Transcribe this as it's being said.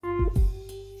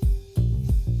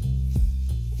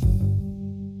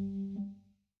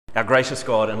Our gracious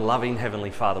God and loving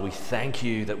Heavenly Father, we thank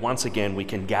you that once again we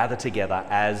can gather together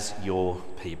as your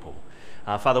people.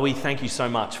 Father, we thank you so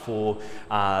much for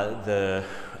the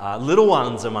little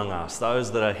ones among us,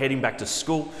 those that are heading back to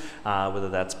school, whether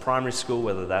that's primary school,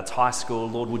 whether that's high school.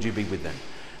 Lord, would you be with them?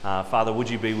 Father, would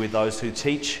you be with those who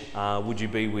teach? Would you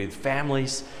be with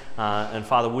families? And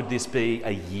Father, would this be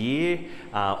a year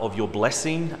of your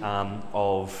blessing,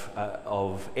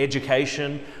 of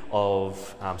education,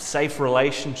 of safe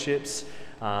relationships?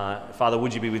 Father,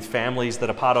 would you be with families that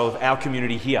are part of our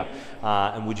community here?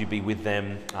 And would you be with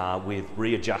them with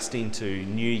readjusting to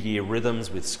new year rhythms,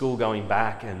 with school going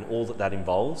back and all that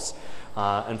involves?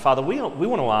 And Father, we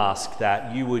want to ask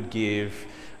that you would give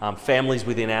families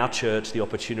within our church the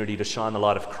opportunity to shine the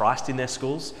light of Christ in their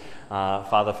schools.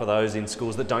 Father, for those in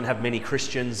schools that don't have many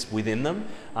Christians within them,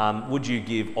 would you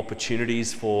give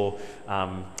opportunities for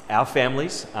our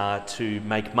families to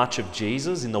make much of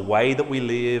Jesus in the way that we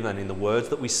live and in the words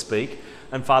that we speak?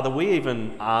 And Father, we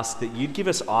even ask that you'd give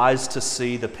us eyes to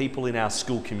see the people in our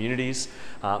school communities,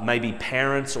 maybe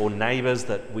parents or neighbours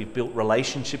that we've built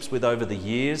relationships with over the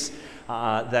years,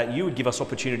 that you would give us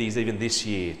opportunities even this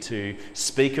year to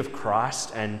speak of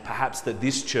Christ, and perhaps that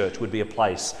this church would be a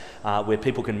place where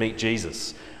people can meet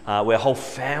Jesus, where whole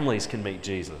families can meet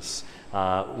Jesus,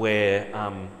 where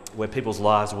people's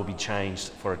lives will be changed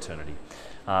for eternity.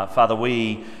 Father,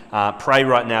 we pray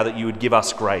right now that you would give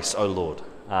us grace, O Lord,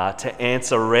 to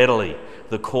answer readily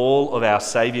the call of our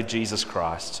Saviour Jesus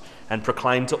Christ and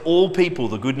proclaim to all people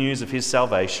the good news of his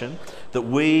salvation, that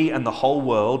we and the whole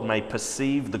world may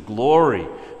perceive the glory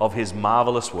of his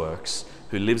marvellous works,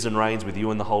 who lives and reigns with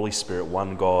you and the Holy Spirit,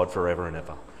 one God, forever and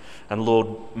ever. And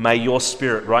Lord, may your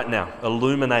Spirit right now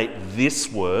illuminate this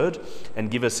word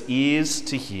and give us ears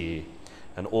to hear.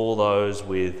 And all those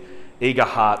with eager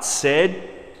hearts said,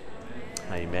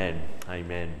 Amen.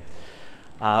 Amen.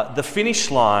 The finish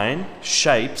line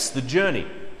shapes the journey.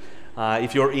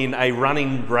 If you're in a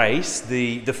running race,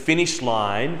 the finish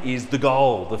line is the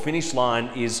goal. The finish line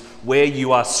is where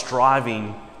you are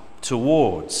striving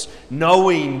towards,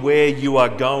 knowing where you are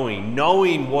going,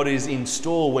 knowing what is in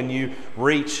store when you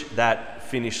reach that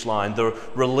finish line. The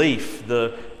relief,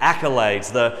 the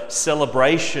accolades, the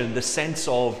celebration, the sense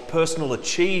of personal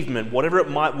achievement, whatever it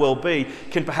might well be,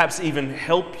 can perhaps even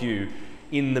help you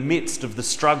in the midst of the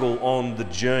struggle on the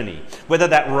journey. Whether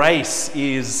that race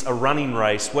is a running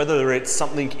race, whether it's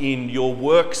something in your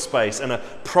workspace and a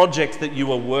project that you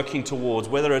are working towards,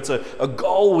 whether it's a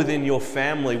goal within your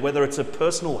family, whether it's a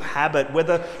personal habit,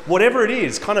 whatever it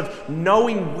is, kind of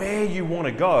knowing where you want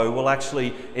to go will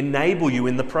actually enable you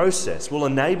in the process, will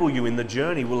enable you in the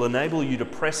journey, will enable you to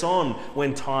press on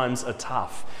when times are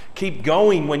tough. Keep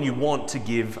going when you want to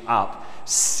give up.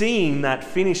 Seeing that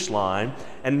finish line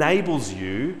enables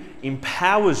you,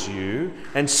 empowers you,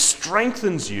 and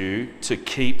strengthens you to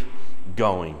keep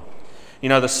going. You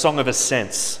know, the Song of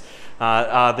Ascents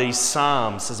are these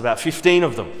psalms. There's about 15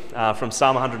 of them from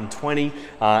Psalm 120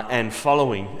 and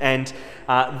following. And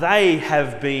they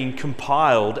have been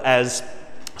compiled as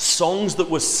songs that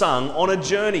were sung on a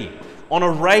journey, on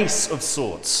a race of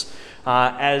sorts,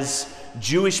 as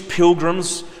Jewish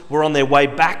pilgrims were on their way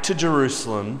back to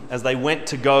Jerusalem as they went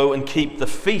to go and keep the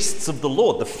feasts of the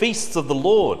Lord. The feasts of the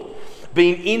Lord.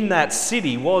 Being in that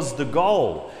city was the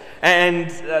goal. And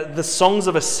the songs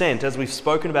of ascent, as we've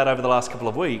spoken about over the last couple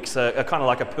of weeks, are kind of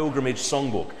like a pilgrimage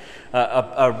songbook,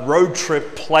 a road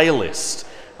trip playlist.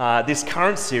 This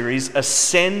current series,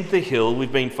 Ascend the Hill,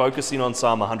 we've been focusing on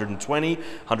Psalm 120,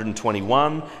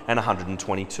 121 and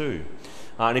 122.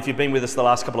 And if you've been with us the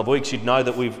last couple of weeks, you'd know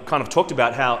that we've kind of talked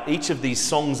about how each of these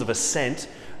songs of ascent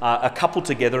are coupled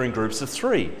together in groups of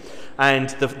three. And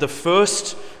the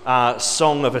first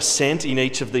song of ascent in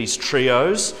each of these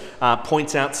trios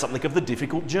points out something of the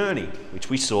difficult journey, which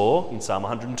we saw in Psalm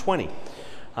 120.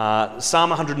 Psalm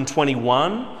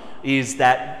 121 is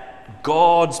that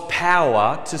God's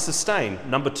power to sustain.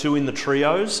 Number 2 in the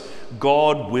trios,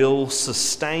 God will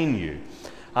sustain you.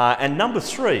 And number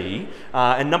three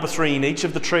in each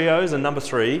of the trios, and number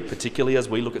 3, particularly as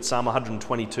we look at Psalm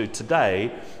 122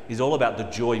 today, is all about the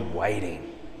joy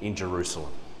waiting in Jerusalem.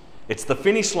 It's the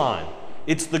finish line.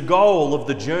 It's the goal of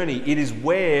the journey. It is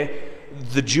where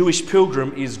the Jewish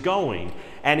pilgrim is going.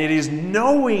 And it is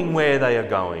knowing where they are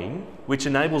going which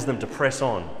enables them to press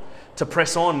on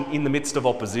in the midst of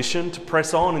opposition, to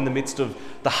press on in the midst of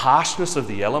the harshness of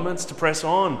the elements, to press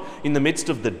on in the midst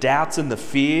of the doubts and the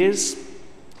fears,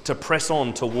 to press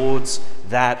on towards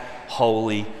that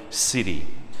holy city.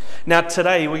 Now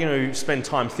today we're going to spend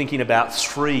time thinking about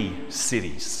 3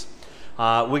 cities.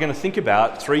 we're going to think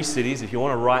about three cities. If you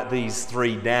want to write these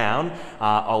three down,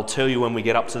 I'll tell you when we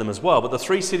get up to them as well. But the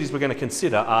three cities we're going to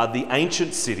consider are the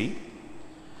ancient city,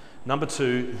 number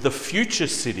two, the future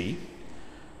city,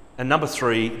 and number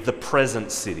three, the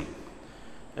present city.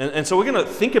 And so we're going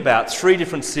to think about three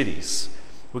different cities.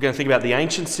 We're going to think about the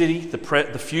ancient city,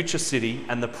 the future city,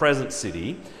 and the present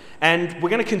city. And we're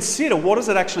going to consider, what does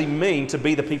it actually mean to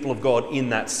be the people of God in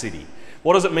that city?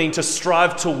 What does it mean to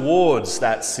strive towards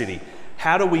that city?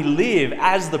 How do we live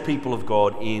as the people of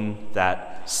God in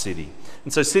that city?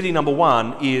 And so city number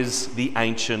one is the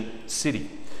ancient city.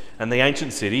 And the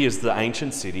ancient city is the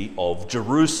ancient city of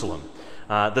Jerusalem.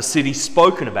 The city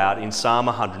spoken about in Psalm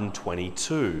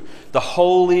 122. The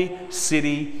holy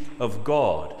city of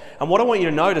God. And what I want you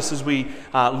to notice as we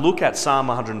look at Psalm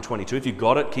 122, if you've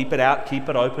got it, keep it out, keep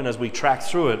it open as we track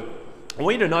through it. I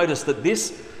want you to notice that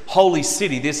this holy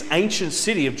city, this ancient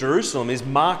city of Jerusalem, is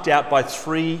marked out by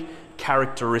three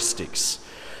characteristics.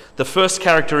 The first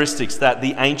characteristics that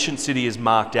the ancient city is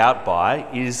marked out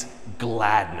by is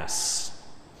gladness.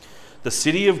 The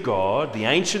city of God, the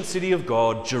ancient city of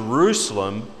God,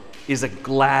 Jerusalem, is a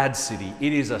glad city.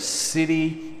 It is a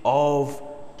city of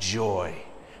joy.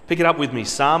 Pick it up with me,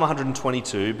 Psalm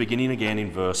 122, beginning again in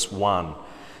verse 1.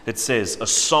 It says, a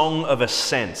song of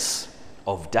ascents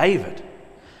of David.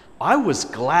 I was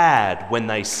glad when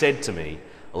they said to me,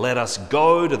 let us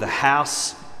go to the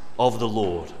house of the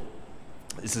Lord.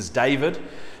 This is David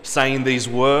saying these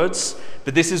words,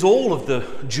 but this is all of the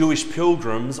Jewish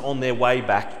pilgrims on their way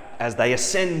back as they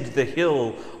ascend the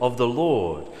hill of the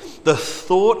Lord. The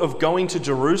thought of going to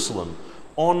Jerusalem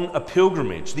on a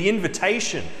pilgrimage, the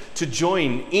invitation to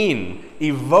join in,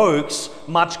 evokes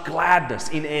much gladness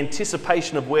in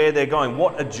anticipation of where they're going.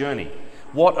 What a journey.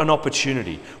 What an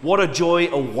opportunity. What a joy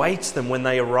awaits them when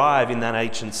they arrive in that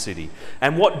ancient city.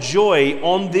 And what joy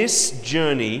on this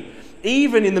journey,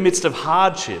 even in the midst of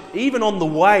hardship, even on the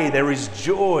way, there is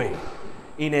joy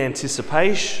in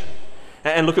anticipation.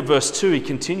 And look at verse 2, he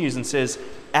continues and says,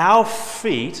 our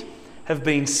feet have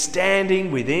been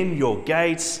standing within your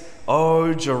gates,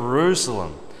 O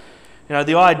Jerusalem. You know,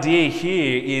 the idea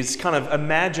here is kind of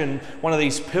imagine one of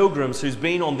these pilgrims who's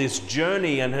been on this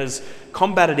journey and has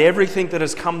combated everything that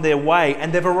has come their way,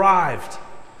 and they've arrived.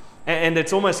 And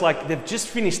it's almost like they've just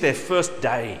finished their first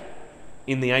day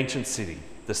in the ancient city,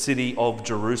 the city of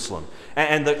Jerusalem.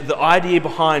 And the idea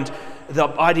behind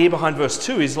verse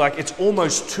 2 is like, it's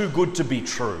almost too good to be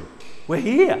true. We're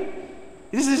here.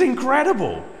 This is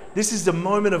incredible. This is a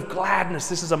moment of gladness.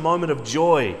 This is a moment of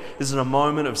joy. This is a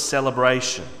moment of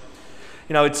celebration.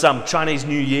 You know, it's Chinese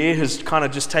New Year has kind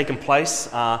of just taken place,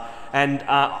 and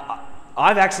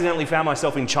I've accidentally found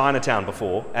myself in Chinatown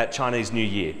before at Chinese New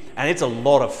Year, and it's a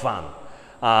lot of fun.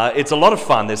 It's a lot of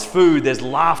fun. There's food, there's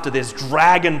laughter, there's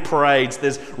dragon parades,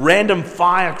 there's random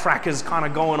firecrackers kind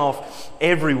of going off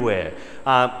everywhere.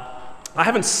 I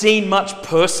haven't seen much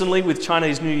personally with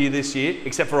Chinese New Year this year,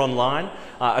 except for online.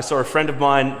 I saw a friend of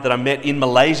mine that I met in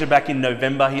Malaysia back in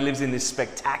November. He lives in this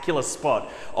spectacular spot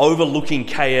overlooking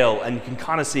KL, and you can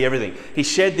kind of see everything. He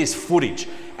shared this footage,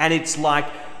 and it's like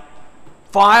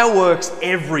fireworks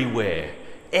everywhere.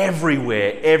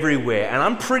 And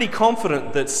I'm pretty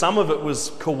confident that some of it was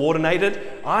coordinated.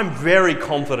 I'm very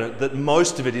confident that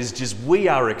most of it is just, we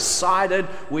are excited,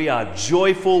 we are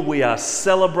joyful, we are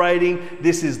celebrating.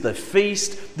 This is the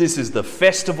feast, this is the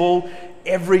festival.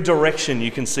 Every direction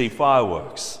you can see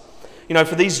fireworks. You know,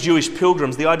 for these Jewish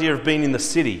pilgrims, the idea of being in the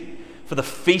city for the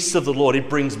feasts of the Lord, it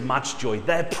brings much joy.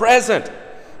 They're present,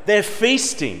 they're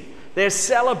feasting, they're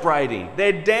celebrating,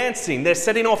 they're dancing, they're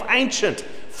setting off ancient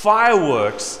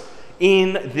fireworks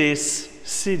in this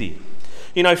city.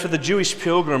 You know, for the Jewish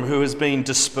pilgrim who has been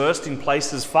dispersed in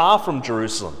places far from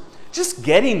Jerusalem, just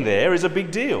getting there is a big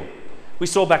deal. We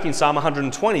saw back in Psalm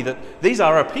 120 that these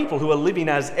are a people who are living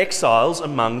as exiles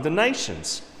among the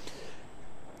nations.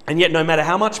 And yet, no matter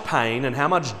how much pain and how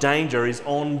much danger is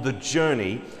on the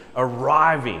journey,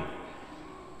 arriving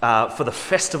for the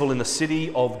festival in the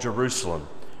city of Jerusalem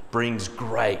brings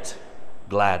great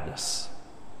gladness.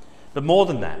 But more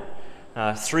than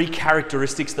that, three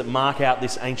characteristics that mark out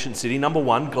this ancient city. Number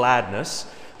one, gladness.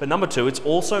 But number two, it's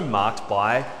also marked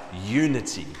by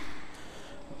unity.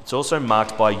 It's also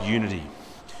marked by unity.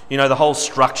 You know, the whole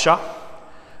structure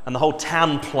and the whole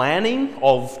town planning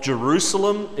of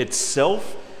Jerusalem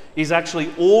itself is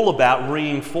actually all about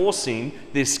reinforcing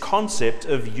this concept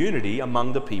of unity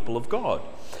among the people of God.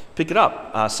 Pick it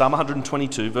up, Psalm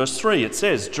 122, verse 3. It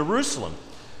says, Jerusalem,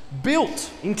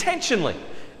 built intentionally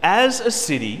as a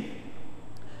city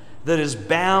that is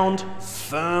bound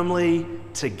firmly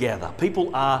together.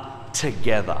 People are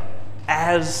together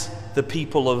as the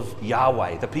people of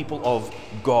Yahweh, the people of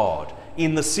God,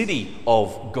 in the city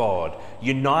of God,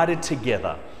 united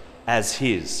together as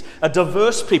his. A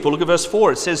diverse people, look at verse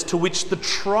 4, it says, to which the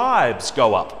tribes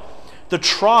go up. The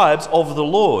tribes of the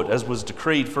Lord, as was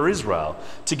decreed for Israel,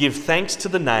 to give thanks to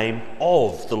the name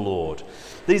of the Lord.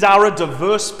 These are a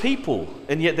diverse people,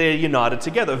 and yet they're united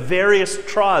together. Various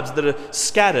tribes that are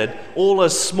scattered, all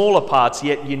as smaller parts,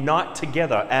 yet unite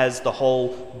together as the whole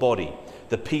body.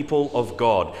 The people of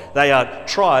God. They are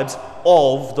tribes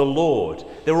of the Lord.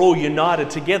 They're all united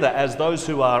together as those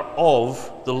who are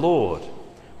of the Lord.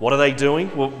 What are they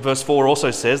doing? Well, verse 4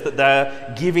 also says that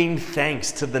they're giving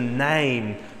thanks to the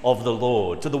name of the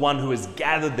Lord, to the one who has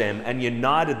gathered them and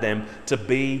united them to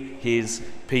be his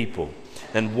people.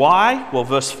 And why? Well,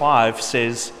 verse 5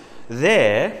 says,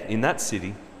 there, in that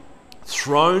city,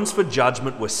 thrones for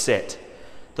judgment were set,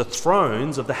 the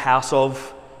thrones of the house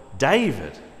of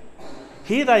David.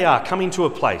 Here they are coming to a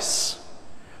place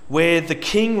where the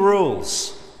king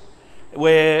rules,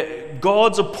 where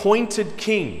God's appointed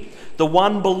king, the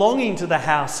one belonging to the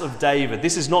house of David.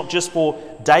 This is not just for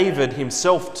David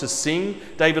himself to sing.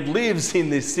 David lives in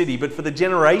this city, but for the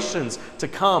generations to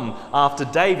come after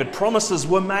David, promises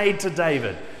were made to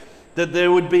David that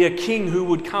there would be a king who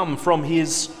would come from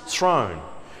his throne,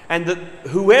 and that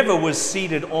whoever was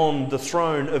seated on the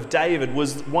throne of David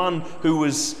was one who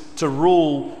was to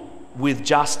rule with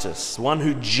justice, one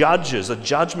who judges. A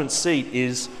judgment seat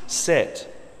is set.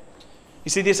 You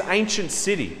see, this ancient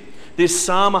city, this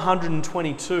Psalm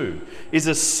 122, is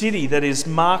a city that is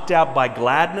marked out by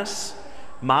gladness,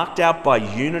 marked out by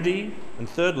unity, and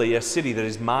thirdly, a city that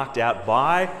is marked out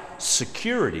by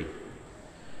security.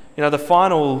 You know, the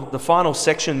final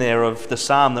section there of the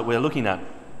psalm that we're looking at,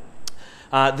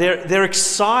 they're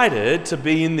excited to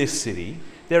be in this city.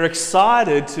 They're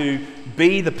excited to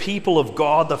be the people of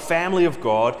God, the family of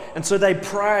God, and so they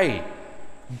pray,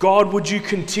 God, would you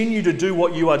continue to do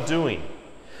what you are doing?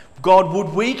 God, would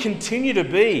we continue to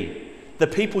be the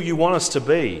people you want us to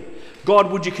be?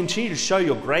 God, would you continue to show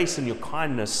your grace and your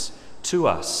kindness to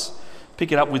us?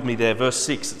 Pick it up with me there, verse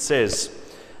 6, it says,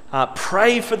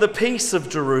 pray for the peace of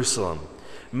Jerusalem.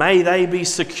 May they be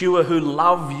secure who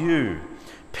love you.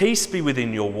 Peace be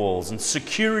within your walls and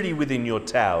security within your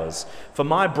towers. For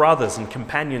my brothers and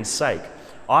companions' sake,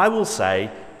 I will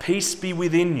say, peace be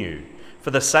within you.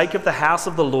 For the sake of the house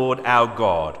of the Lord our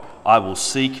God, I will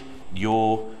seek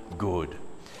your good.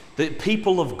 The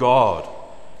people of God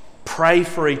pray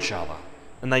for each other,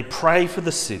 and they pray for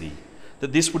the city,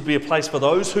 that this would be a place for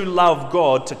those who love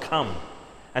God to come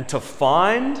and to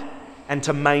find and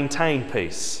to maintain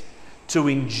peace, to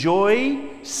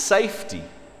enjoy safety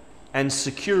and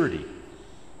security.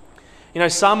 You know,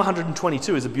 Psalm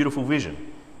 122 is a beautiful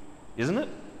vision, isn't it?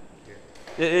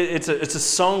 It's a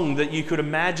song that you could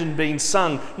imagine being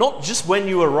sung, not just when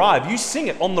you arrive. You sing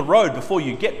it on the road before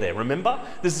you get there, remember?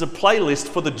 This is a playlist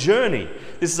for the journey.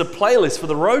 This is a playlist for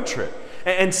the road trip.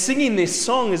 And singing this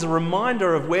song is a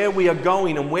reminder of where we are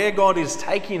going and where God is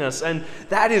taking us. And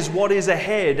that is what is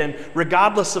ahead. And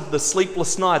regardless of the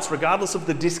sleepless nights, regardless of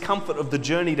the discomfort of the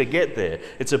journey to get there,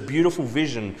 it's a beautiful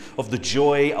vision of the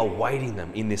joy awaiting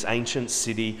them in this ancient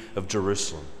city of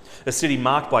Jerusalem. A city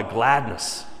marked by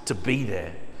gladness to be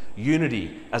there,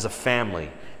 unity as a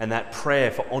family, and that prayer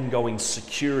for ongoing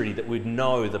security, that we'd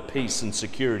know the peace and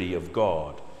security of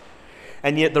God.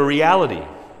 And yet the reality,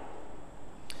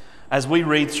 as we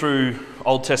read through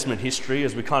Old Testament history,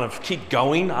 as we kind of keep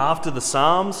going after the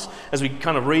Psalms, as we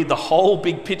kind of read the whole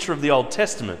big picture of the Old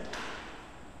Testament,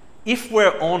 if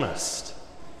we're honest,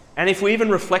 and if we even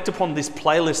reflect upon this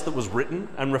playlist that was written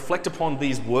and reflect upon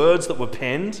these words that were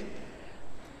penned,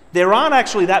 there aren't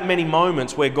actually that many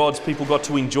moments where God's people got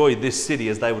to enjoy this city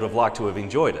as they would have liked to have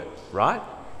enjoyed it, right?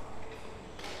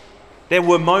 There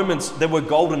were moments, there were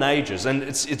golden ages, and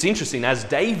it's interesting, as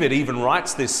David even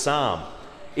writes this psalm,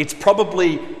 it's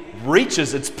probably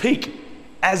reaches its peak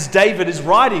as David is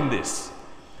writing this.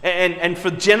 And for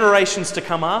generations to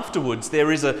come afterwards,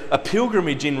 there is a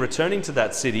pilgrimage in returning to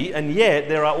that city, and yet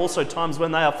there are also times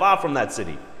when they are far from that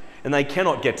city, and they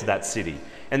cannot get to that city.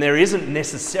 And there isn't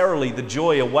necessarily the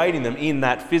joy awaiting them in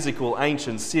that physical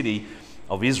ancient city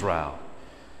of Israel.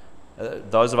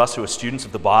 Those of us who are students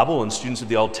of the Bible and students of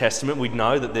the Old Testament, we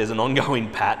know that there's an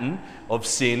ongoing pattern of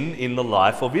sin in the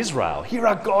life of Israel. Here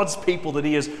are God's people that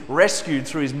he has rescued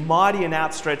through his mighty and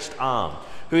outstretched arm,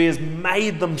 who he has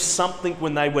made them something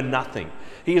when they were nothing.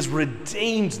 He has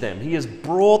redeemed them. He has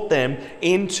brought them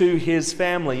into his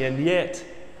family. And yet,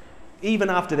 even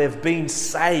after they've been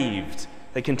saved,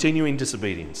 they continue in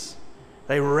disobedience.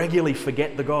 They regularly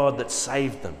forget the God that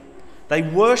saved them. They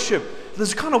worship.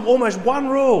 There's kind of almost one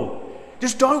rule.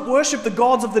 Just don't worship the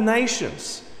gods of the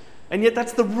nations. And yet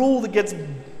that's the rule that gets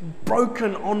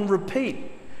broken on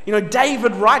repeat. You know,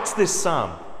 David writes this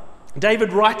psalm.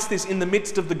 David writes this in the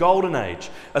midst of the Golden Age,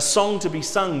 a song to be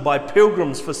sung by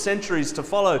pilgrims for centuries to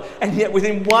follow, and yet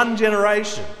within one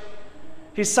generation,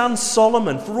 his son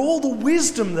Solomon, for all the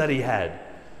wisdom that he had,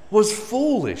 was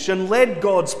foolish and led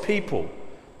God's people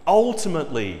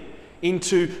ultimately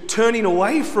into turning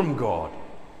away from God,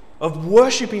 of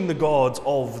worshipping the gods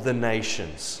of the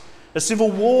nations. A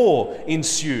civil war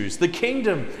ensues. The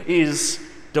kingdom is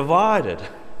divided.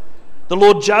 The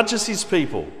Lord judges his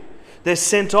people. They're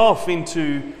sent off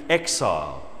into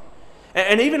exile.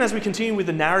 And even as we continue with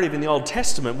the narrative in the Old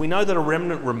Testament, we know that a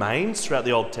remnant remains throughout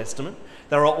the Old Testament.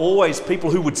 There are always people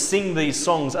who would sing these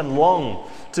songs and long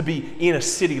to be in a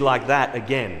city like that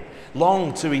again,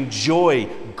 long to enjoy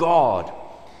God,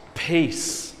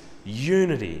 peace,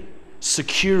 unity,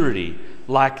 security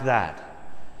like that.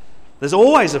 There's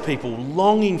always a people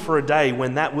longing for a day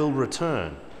when that will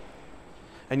return.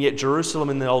 And yet Jerusalem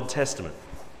in the Old Testament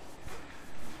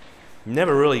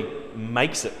never really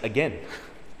makes it again.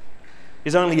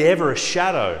 Is only ever a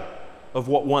shadow of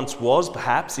what once was,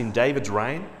 perhaps, in David's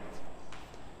reign,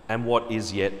 and what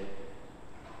is yet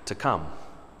to come.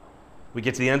 We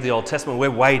get to the end of the Old Testament, we're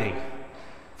waiting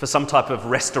for some type of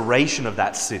restoration of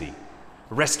that city,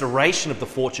 restoration of the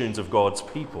fortunes of God's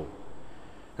people.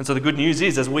 And so the good news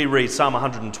is, as we read Psalm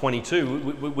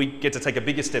 122, we get to take a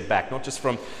bigger step back, not just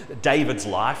from David's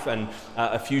life and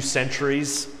a few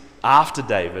centuries after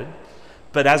David,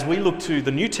 but as we look to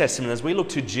the New Testament, as we look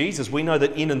to Jesus, we know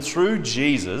that in and through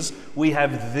Jesus, we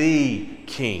have the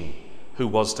King who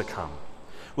was to come.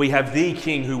 We have the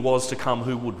King who was to come,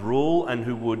 who would rule and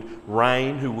who would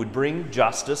reign, who would bring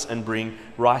justice and bring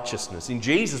righteousness. In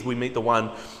Jesus, we meet the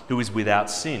one who is without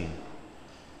sin.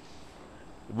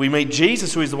 We meet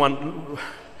Jesus, who is the one,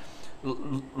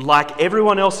 like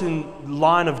everyone else in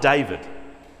line of David,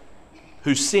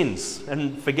 who sins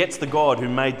and forgets the God who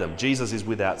made them. Jesus is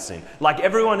without sin. Like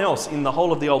everyone else in the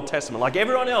whole of the Old Testament, like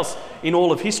everyone else in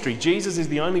all of history, Jesus is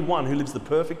the only one who lives the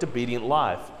perfect, obedient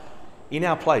life in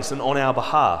our place and on our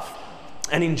behalf.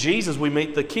 And in Jesus, we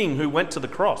meet the King who went to the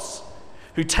cross,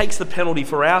 who takes the penalty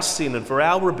for our sin and for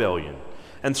our rebellion.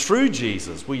 And through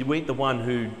Jesus, we meet the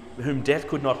one whom death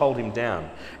could not hold him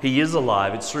down. He is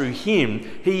alive. It's through him.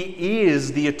 He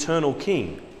is the eternal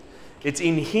King. It's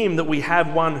in him that we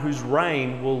have one whose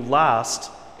reign will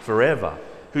last forever,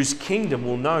 whose kingdom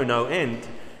will know no end.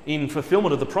 In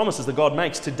fulfillment of the promises that God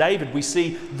makes to David, we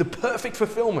see the perfect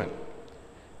fulfillment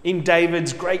in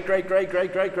David's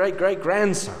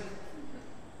great-great-great-great-great-great-grandson,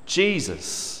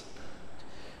 Jesus.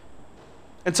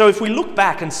 And so if we look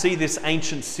back and see this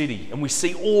ancient city and we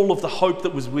see all of the hope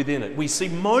that was within it, we see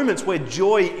moments where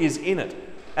joy is in it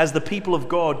as the people of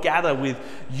God gather with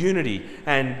unity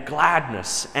and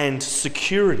gladness and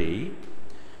security,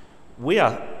 we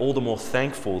are all the more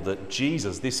thankful that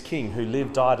Jesus, this King who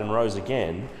lived, died and rose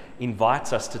again,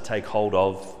 invites us to take hold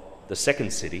of the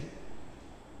second city.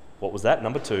 What was that?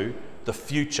 Number 2, the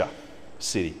future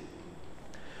city.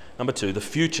 Number 2, the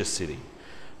future city.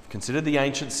 Consider the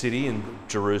ancient city in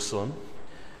Jerusalem,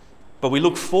 but we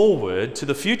look forward to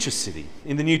the future city.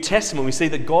 In the New Testament, we see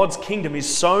that God's kingdom is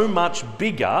so much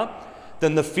bigger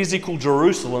than the physical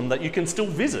Jerusalem that you can still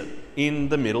visit in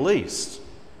the Middle East.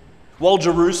 While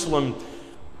Jerusalem,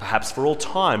 perhaps for all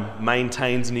time,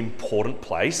 maintains an important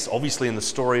place, obviously in the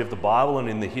story of the Bible and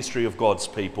in the history of God's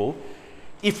people,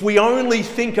 if we only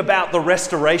think about the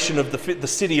restoration of the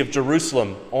city of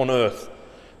Jerusalem on earth,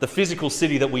 the physical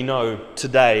city that we know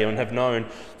today and have known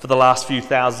for the last few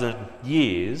thousand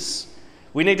years,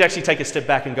 we need to actually take a step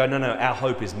back and go, no, our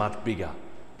hope is much bigger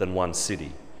than one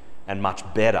city and much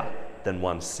better than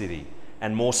one city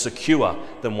and more secure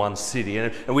than one city.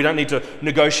 And we don't need to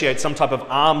negotiate some type of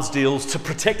arms deals to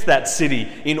protect that city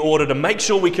in order to make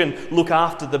sure we can look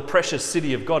after the precious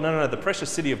city of God. No, the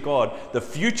precious city of God, the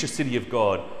future city of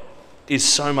God, is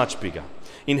so much bigger.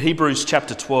 In Hebrews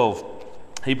chapter 12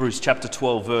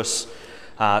 verse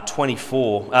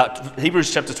 24,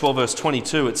 Hebrews chapter 12 verse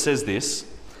 22, it says this.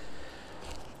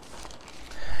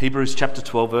 Hebrews chapter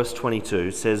 12 verse 22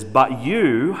 says, "But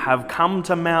you have come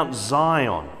to Mount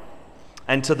Zion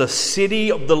and to the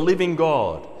city of the living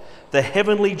God, the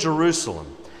heavenly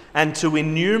Jerusalem, and to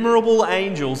innumerable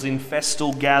angels in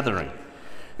festal gathering."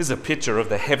 This is a picture of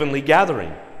the heavenly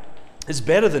gathering. It's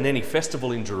better than any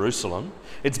festival in Jerusalem.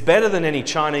 It's better than any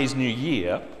Chinese New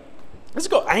Year. It's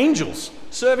got angels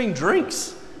serving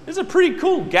drinks. It's a pretty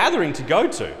cool gathering to go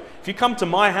to. If you come to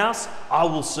my house, I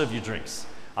will serve you drinks.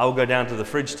 I will go down to the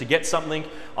fridge to get something.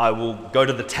 I will go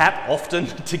to the tap often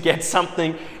to get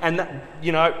something and,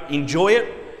 enjoy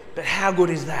it. But how good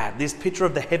is that? This picture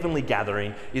of the heavenly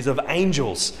gathering is of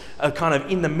angels kind of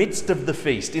in the midst of the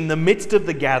feast, in the midst of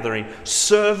the gathering,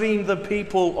 serving the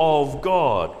people of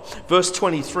God. Verse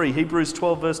 23, Hebrews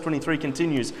 12 verse 23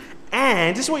 continues,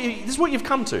 and this is what you've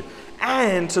come to,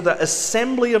 and to the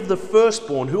assembly of the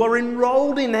firstborn who are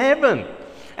enrolled in heaven,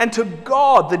 and to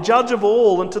God, the judge of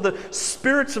all, and to the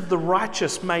spirits of the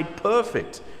righteous made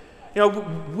perfect. You know,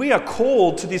 we are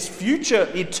called to this future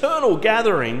eternal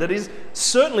gathering that is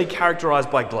certainly characterized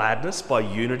by gladness, by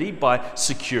unity, by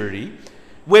security,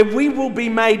 where we will be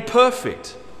made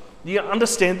perfect. You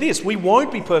understand this? We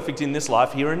won't be perfect in this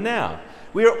life here and now.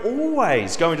 We are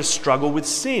always going to struggle with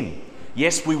sin.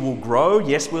 Yes, we will grow.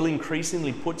 Yes, we'll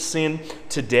increasingly put sin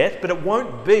to death, but it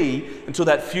won't be until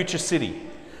that future city,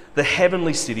 the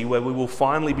heavenly city, where we will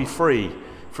finally be free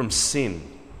from sin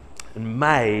and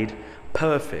made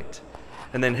perfect.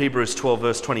 And then Hebrews 12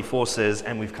 verse 24 says,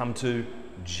 and we've come to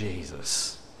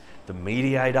Jesus, the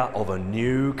mediator of a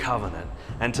new covenant,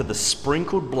 and to the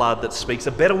sprinkled blood that speaks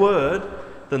a better word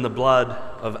than the blood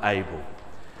of Abel.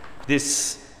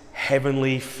 This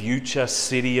heavenly future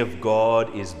city of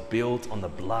God is built on the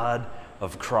blood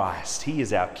of Christ. He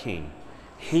is our King.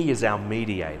 He is our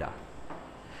mediator.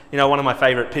 You know, one of my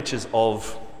favourite pictures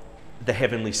of the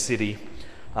heavenly city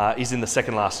is in the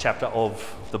second last chapter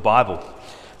of the Bible.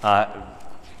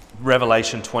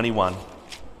 Revelation 21,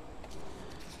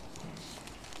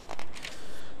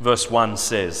 verse 1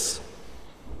 says,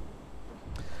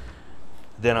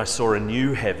 then I saw a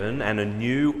new heaven and a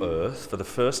new earth, for the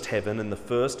first heaven and the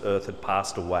first earth had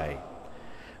passed away,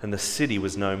 and the city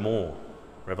was no more.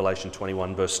 Revelation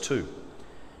 21, verse 2.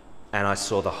 And I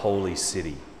saw the holy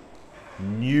city,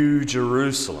 New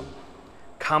Jerusalem,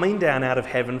 coming down out of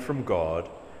heaven from God,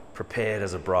 prepared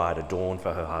as a bride adorned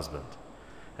for her husband.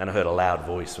 And I heard a loud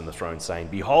voice from the throne saying,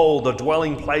 behold, the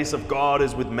dwelling place of God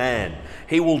is with man.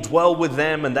 He will dwell with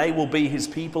them, and they will be his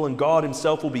people, and God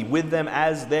himself will be with them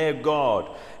as their God.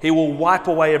 He will wipe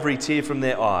away every tear from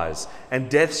their eyes, and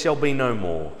death shall be no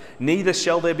more. Neither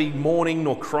shall there be mourning,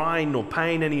 nor crying, nor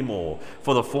pain any more,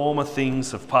 for the former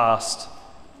things have passed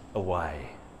away.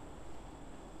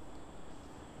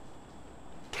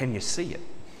 Can you see it?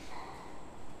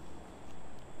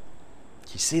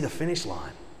 Do you see the finish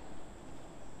line?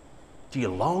 Do you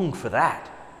long for that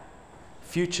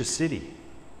future city?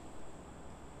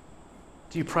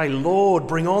 Do you pray, Lord,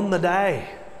 bring on the day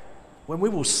when we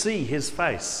will see his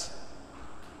face?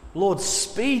 Lord,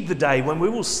 speed the day when we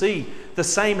will see the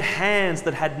same hands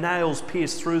that had nails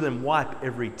pierced through them wipe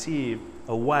every tear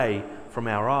away from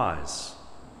our eyes.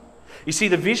 You see,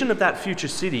 the vision of that future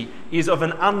city is of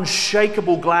an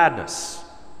unshakable gladness,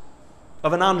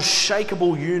 of an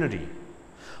unshakable unity,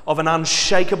 of an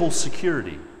unshakable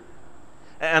security.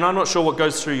 And I'm not sure what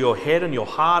goes through your head and your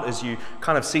heart as you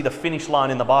kind of see the finish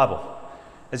line in the Bible,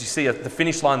 as you see the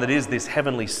finish line that is this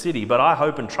heavenly city. But I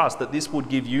hope and trust that this would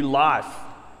give you life,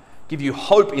 give you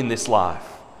hope in this life,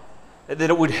 that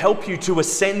it would help you to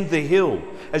ascend the hill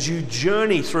as you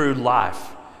journey through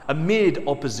life amid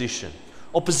opposition.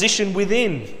 Opposition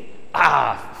within,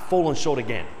 fallen short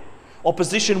again.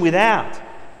 Opposition without,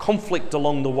 conflict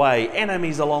along the way,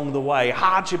 enemies along the way,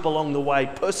 hardship along the way,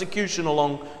 persecution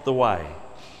along the way.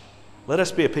 Let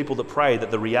us be a people that pray that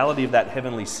the reality of that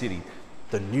heavenly city,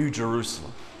 the New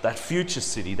Jerusalem, that future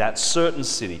city, that certain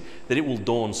city, that it will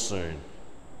dawn soon.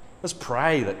 Let's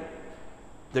pray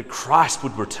that Christ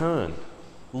would return.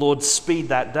 Lord, speed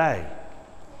that day.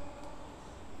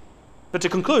 But to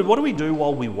conclude, what do we do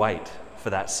while we wait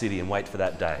for that city and wait for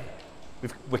that day?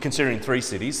 We're considering three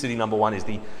cities. City number one is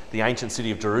the ancient city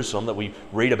of Jerusalem that we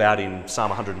read about in Psalm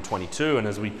 122 and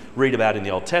as we read about in the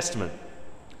Old Testament.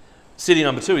 City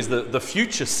number two is the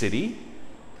future city,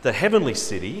 the heavenly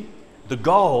city, the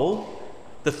goal,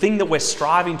 the thing that we're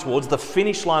striving towards, the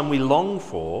finish line we long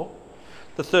for.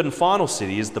 The third and final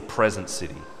city is the present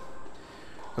city.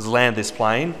 Let's land this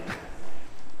plane.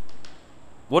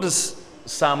 What does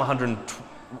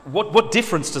what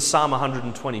difference does Psalm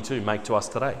 122 make to us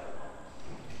today?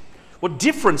 What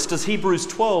difference does Hebrews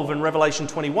 12 and Revelation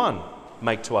 21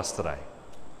 make to us today?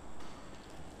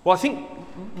 Well, I think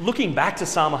looking back to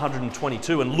Psalm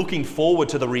 122 and looking forward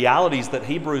to the realities that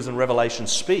Hebrews and Revelation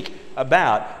speak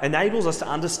about enables us to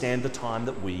understand the time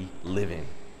that we live in.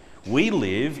 We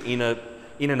live in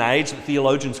an age that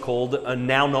theologians call a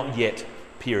now not yet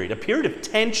period, a period of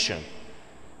tension.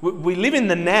 We live in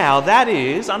the now, that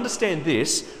is, understand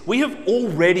this, we have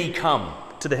already come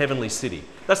to the heavenly city.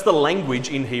 That's the language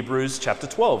in Hebrews chapter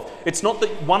 12. It's not that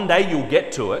one day you'll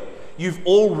get to it. You've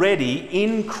already,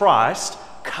 in Christ,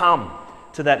 come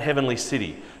to that heavenly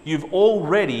city. You've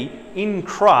already, in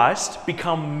Christ,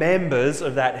 become members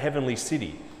of that heavenly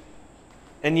city.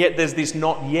 And yet there's this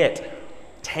not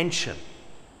yet tension.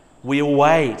 We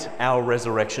await our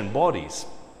resurrection bodies.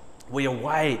 We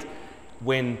await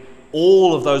when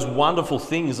all of those wonderful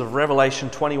things of Revelation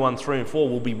 21, 3 and 4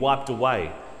 will be wiped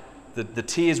away. The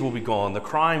tears will be gone, the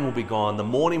crying will be gone, the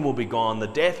mourning will be gone, the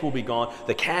death will be gone,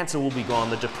 the cancer will be gone,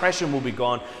 the depression will be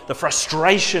gone, the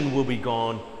frustration will be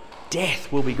gone, death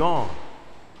will be gone.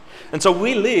 And so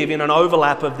we live in an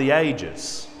overlap of the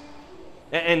ages.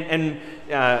 And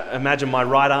imagine my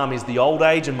right arm is the old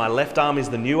age and my left arm is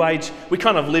the new age. We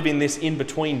kind of live in this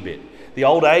in-between bit. The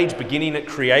old age beginning at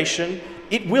creation,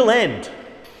 it will end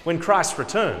when Christ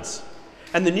returns.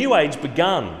 And the new age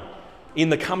begun in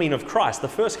the coming of Christ, the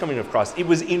first coming of Christ. It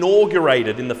was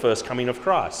inaugurated in the first coming of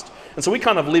Christ. And so we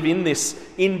kind of live in this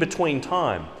in-between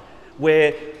time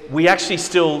where we actually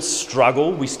still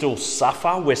struggle, we still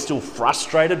suffer, we're still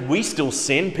frustrated, we still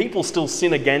sin, people still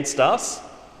sin against us.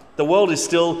 The world is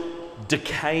still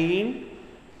decaying,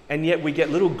 and yet we get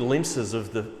little glimpses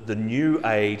of the new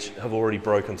age have already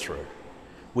broken through.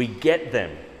 We get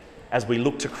them as we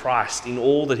look to Christ in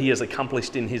all that he has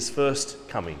accomplished in his first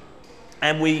coming.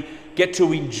 And we get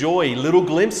to enjoy little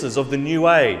glimpses of the new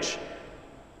age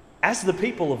as the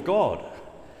people of God.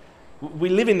 We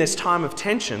live in this time of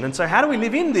tension. And so how do we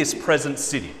live in this present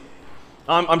city?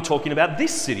 I'm talking about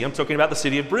this city. I'm talking about the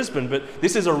city of Brisbane, but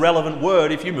this is a relevant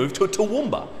word if you move to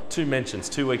Toowoomba. 2 mentions,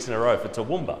 2 weeks in a row for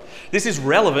Toowoomba. This is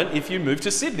relevant if you move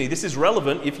to Sydney. This is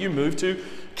relevant if you move to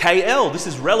KL. This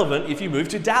is relevant if you move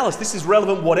to Dallas. This is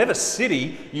relevant whatever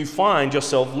city you find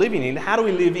yourself living in. How do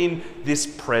we live in this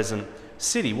present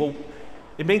city? Well,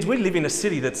 it means we live in a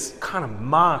city that's kind of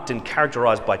marked and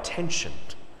characterized by tension.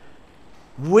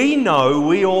 We know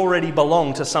we already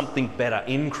belong to something better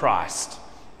in Christ,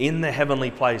 in the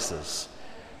heavenly places,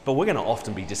 but we're going to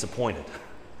often be disappointed.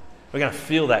 We're going to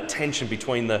feel that tension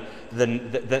between the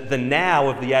now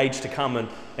of the age to come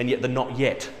and yet the not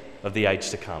yet of the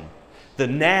age to come. The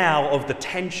now of the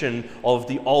tension of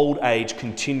the old age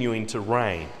continuing to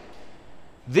reign.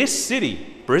 This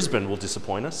city, Brisbane, will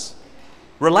disappoint us.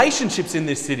 Relationships in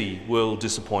this city will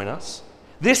disappoint us.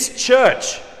 This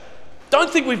church, don't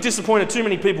think we've disappointed too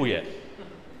many people yet.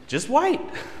 Just wait.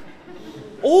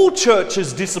 All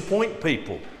churches disappoint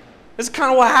people. This is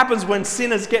kind of what happens when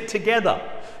sinners get together.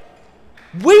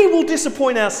 We will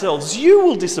disappoint ourselves. You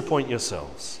will disappoint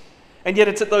yourselves. And yet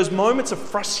it's at those moments of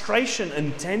frustration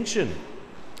and tension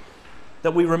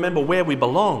that we remember where we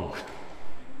belong.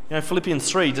 You know, Philippians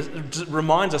 3 just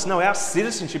reminds us, no, our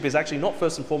citizenship is actually not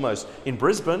first and foremost in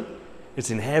Brisbane,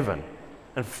 it's in heaven.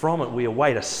 And from it we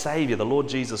await a Saviour, the Lord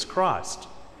Jesus Christ.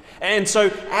 And so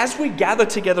as we gather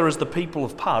together as the people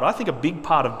of part, I think a big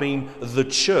part of being the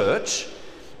church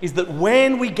is that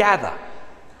when we gather,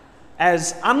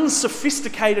 as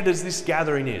unsophisticated as this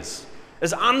gathering is,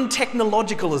 as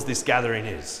untechnological as this gathering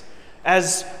is,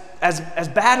 as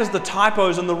bad as the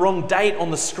typos and the wrong date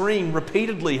on the screen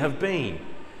repeatedly have been,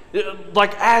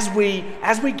 like as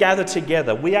we gather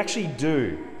together, we actually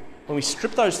do, when we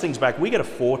strip those things back, we get a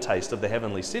foretaste of the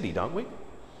heavenly city, don't we?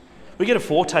 We get a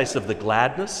foretaste of the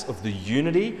gladness, of the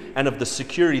unity, and of the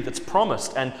security that's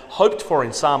promised and hoped for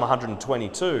in Psalm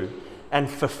 122 and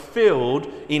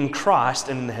fulfilled in Christ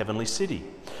and in the heavenly city.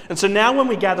 And so now when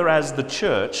we gather as the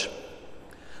church,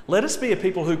 let us be a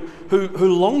people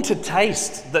who long to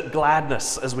taste that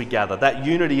gladness as we gather, that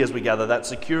unity as we gather, that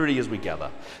security as we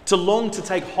gather, to long to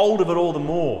take hold of it all the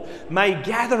more. May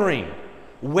gathering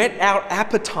whet our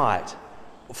appetite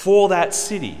for that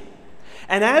city.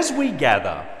 And as we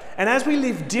gather, and as we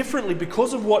live differently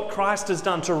because of what Christ has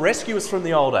done to rescue us from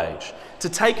the old age, to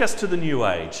take us to the new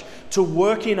age, to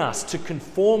work in us, to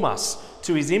conform us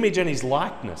to his image and his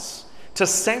likeness, to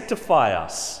sanctify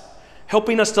us,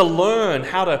 helping us to learn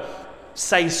how to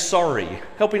say sorry,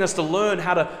 helping us to learn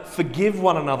how to forgive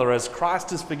one another as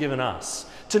Christ has forgiven us,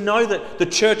 to know that the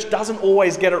church doesn't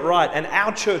always get it right and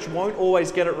our church won't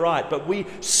always get it right, but we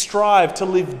strive to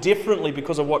live differently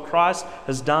because of what Christ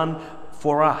has done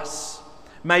for us.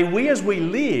 May we as we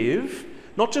live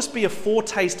not just be a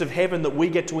foretaste of heaven that we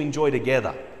get to enjoy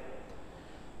together,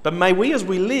 but may we as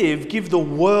we live give the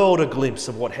world a glimpse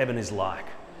of what heaven is like,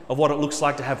 of what it looks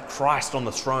like to have Christ on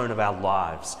the throne of our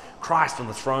lives, Christ on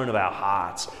the throne of our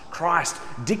hearts, Christ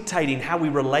dictating how we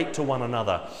relate to one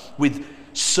another with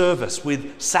service,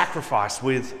 with sacrifice,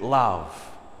 with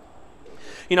love.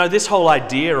 You know, this whole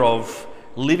idea of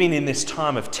living in this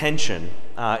time of tension,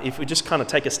 if we just kind of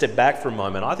take a step back for a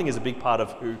moment, I think is a big part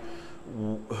of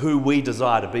who we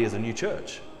desire to be as a new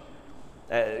church.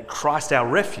 Christ our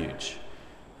refuge.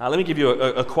 Let me give you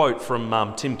a quote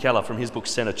from Tim Keller from his book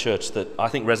Centre Church that I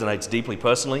think resonates deeply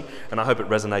personally, and I hope it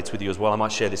resonates with you as well. I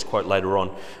might share this quote later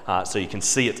on so you can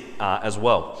see it as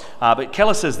well. But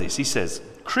Keller says this. He says,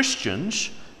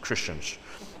 Christians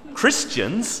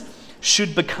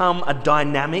should become a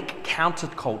dynamic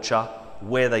counterculture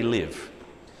where they live.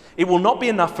 It will not be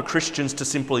enough for Christians to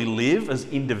simply live as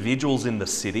individuals in the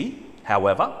city.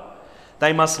 However,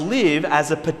 they must live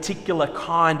as a particular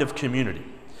kind of community.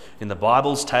 In the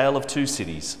Bible's tale of two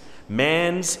cities,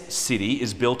 man's city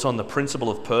is built on the principle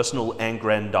of personal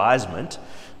aggrandizement,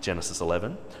 Genesis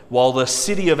 11, while the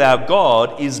city of our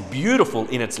God is beautiful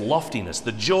in its loftiness,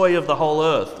 the joy of the whole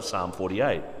earth, Psalm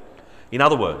 48. In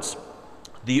other words,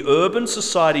 the urban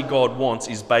society God wants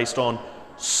is based on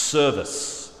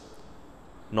service,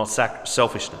 not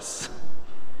selfishness.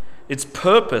 Its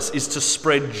purpose is to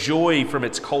spread joy from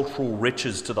its cultural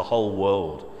riches to the whole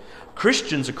world.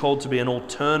 Christians are called to be an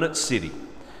alternate city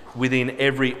within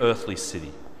every earthly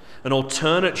city, an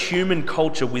alternate human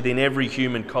culture within every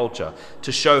human culture,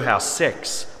 to show how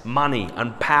sex, money,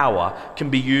 and power can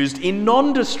be used in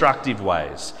non-destructive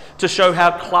ways, to show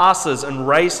how classes and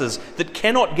races that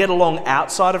cannot get along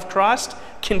outside of Christ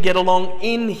can get along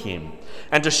in Him,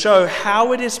 and to show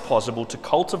how it is possible to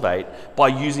cultivate by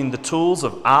using the tools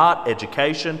of art,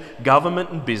 education, government,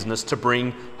 and business to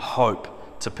bring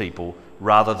hope to people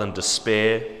rather than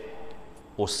despair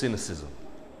or cynicism.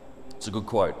 It's a good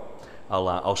quote.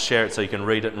 I'll share it so you can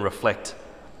read it and reflect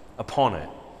upon it.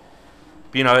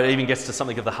 But it even gets to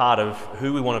something of the heart of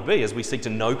who we want to be as we seek to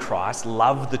know Christ,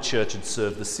 love the church, and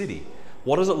serve the city.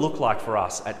 What does it look like for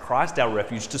us at Christ, our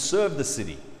refuge, to serve the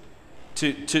city?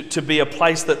 To be a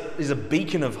place that is a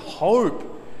beacon of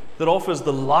hope, that offers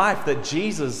the life that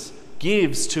Jesus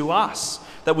gives to us,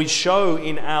 that we show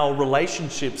in our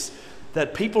relationships,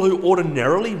 that people who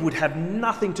ordinarily would have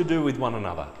nothing to do with one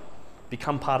another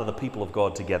become part of the people of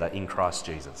God together in Christ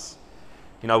Jesus.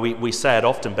 We say it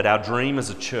often, but our dream as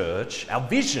a church, our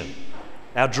vision,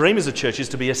 our dream as a church is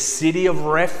to be a city of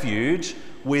refuge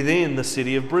within the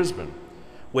city of Brisbane,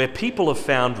 where people have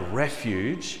found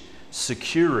refuge,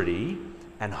 security,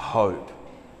 and hope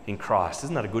in Christ.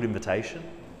 Isn't that a good invitation?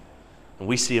 And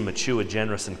we see a mature,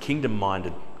 generous, and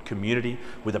kingdom-minded community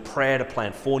with a prayer to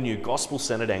plant 4 new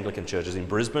gospel-centered Anglican churches in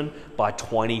Brisbane by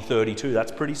 2032.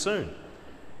 That's pretty soon.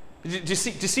 Do you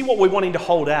see what we're wanting to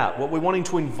hold out, what we're wanting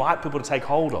to invite people to take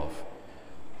hold of?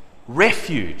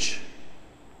 Refuge.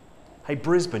 Hey,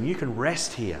 Brisbane, you can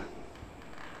rest here.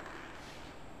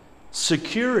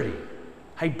 Security.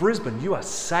 Hey, Brisbane, you are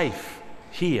safe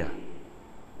here.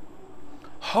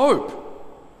 Hope.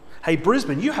 Hey,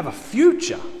 Brisbane, you have a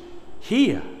future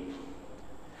here.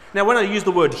 Now, when I use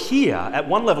the word here, at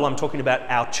one level I'm talking about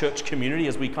our church community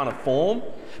as we kind of form,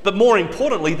 but more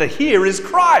importantly, the here is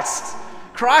Christ.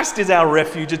 Christ is our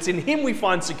refuge. It's in Him we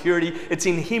find security. It's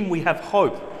in Him we have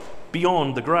hope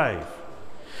beyond the grave.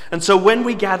 And so when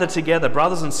we gather together,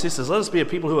 brothers and sisters, let us be a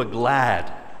people who are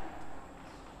glad.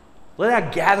 Let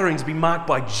our gatherings be marked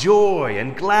by joy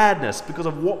and gladness because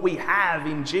of what we have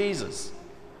in Jesus.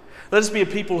 Let us be a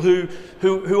people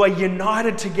who are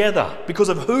united together because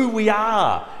of who we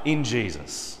are in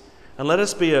Jesus. And let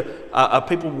us be a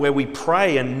people where we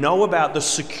pray and know about the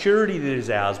security that is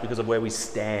ours because of where we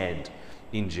stand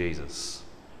in Jesus.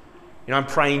 I'm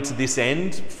praying to this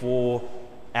end for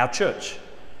our church.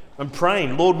 I'm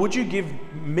praying, Lord, would you give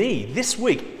me this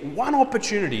week one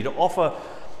opportunity to offer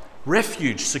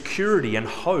refuge, security, and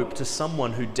hope to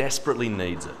someone who desperately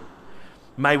needs it.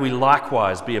 May we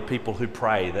likewise be a people who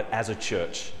pray that as a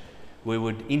church we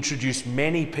would introduce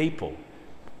many people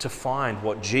to find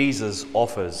what Jesus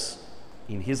offers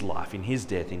in His life, in His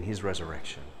death, in His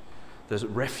resurrection. The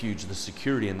refuge, the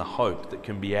security, and the hope that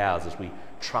can be ours as we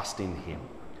trust in Him.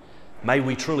 May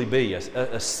we truly be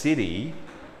a city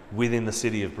within the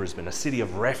city of Brisbane, a city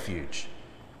of refuge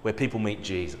where people meet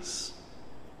Jesus.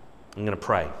 I'm going to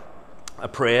pray. A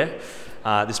prayer.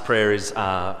 This prayer is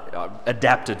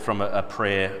adapted from a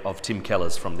prayer of Tim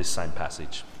Keller's from this same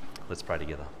passage. Let's pray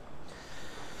together.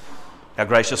 Our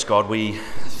gracious God, we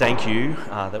thank you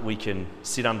that we can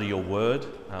sit under your word.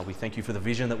 We thank you for the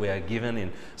vision that we are given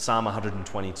in Psalm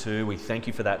 122. We thank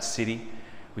you for that city.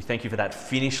 We thank you for that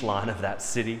finish line of that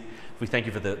city. We thank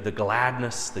you for the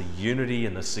gladness, the unity,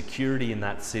 and the security in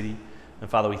that city. And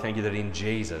Father, we thank you that in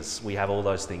Jesus we have all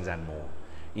those things and more.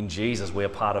 In Jesus we are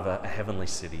part of a heavenly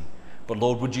city. But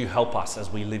Lord, would you help us as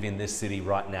we live in this city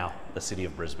right now, the city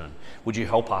of Brisbane? Would you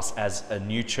help us as a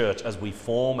new church, as we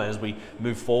form, as we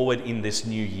move forward in this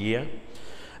new year?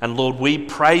 And Lord, we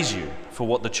praise you for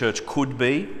what the church could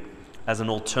be as an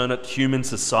alternate human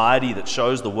society that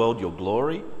shows the world your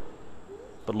glory.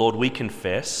 But Lord, we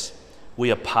confess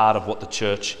we are part of what the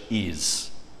church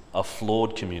is, a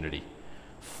flawed community,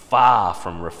 far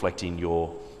from reflecting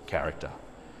your character.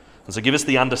 And so give us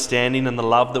the understanding and the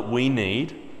love that we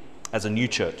need as a new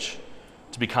church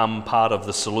to become part of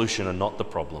the solution and not the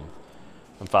problem.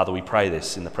 And Father, we pray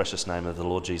this in the precious name of the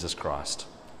Lord Jesus Christ.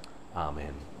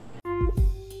 Amen.